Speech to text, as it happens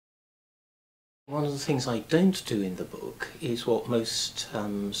One of the things I don't do in the book is what most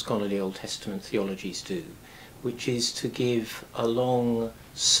scholarly Old Testament theologies do, which is to give a long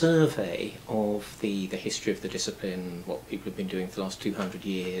survey of the history of the discipline, what people have been doing for the last 200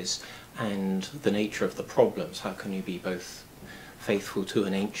 years, and the nature of the problems. How can you be both faithful to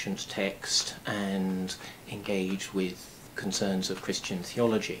an ancient text and engaged with concerns of Christian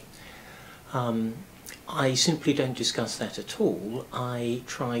theology? I simply don't discuss that at all. I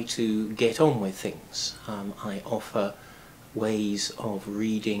try to get on with things. I offer ways of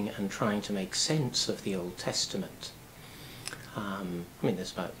reading and trying to make sense of the Old Testament. I mean,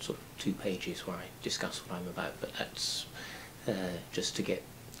 there's about sort of 2 pages where I discuss what I'm about, but that's just to get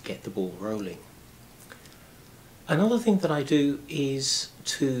the ball rolling. Another thing that I do is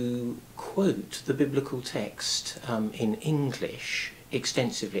to quote the biblical text in English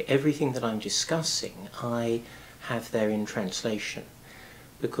extensively. Everything that I'm discussing I have there in translation,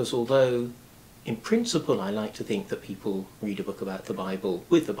 because although in principle I like to think that people read a book about the Bible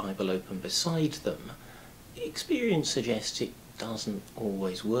with the Bible open beside them, experience suggests it doesn't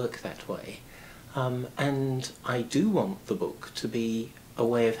always work that way, and I do want the book to be a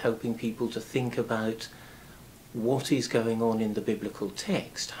way of helping people to think about what is going on in the biblical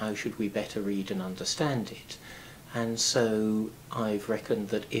text, how should we better read and understand it. And so I've reckoned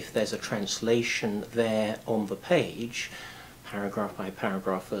that if there's a translation there on the page, paragraph by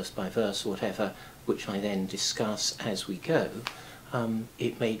paragraph, verse by verse, whatever, which I then discuss as we go,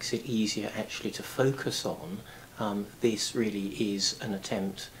 it makes it easier actually to focus on. This really is an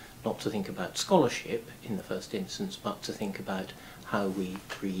attempt not to think about scholarship in the first instance, but to think about how we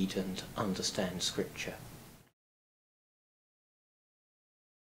read and understand Scripture.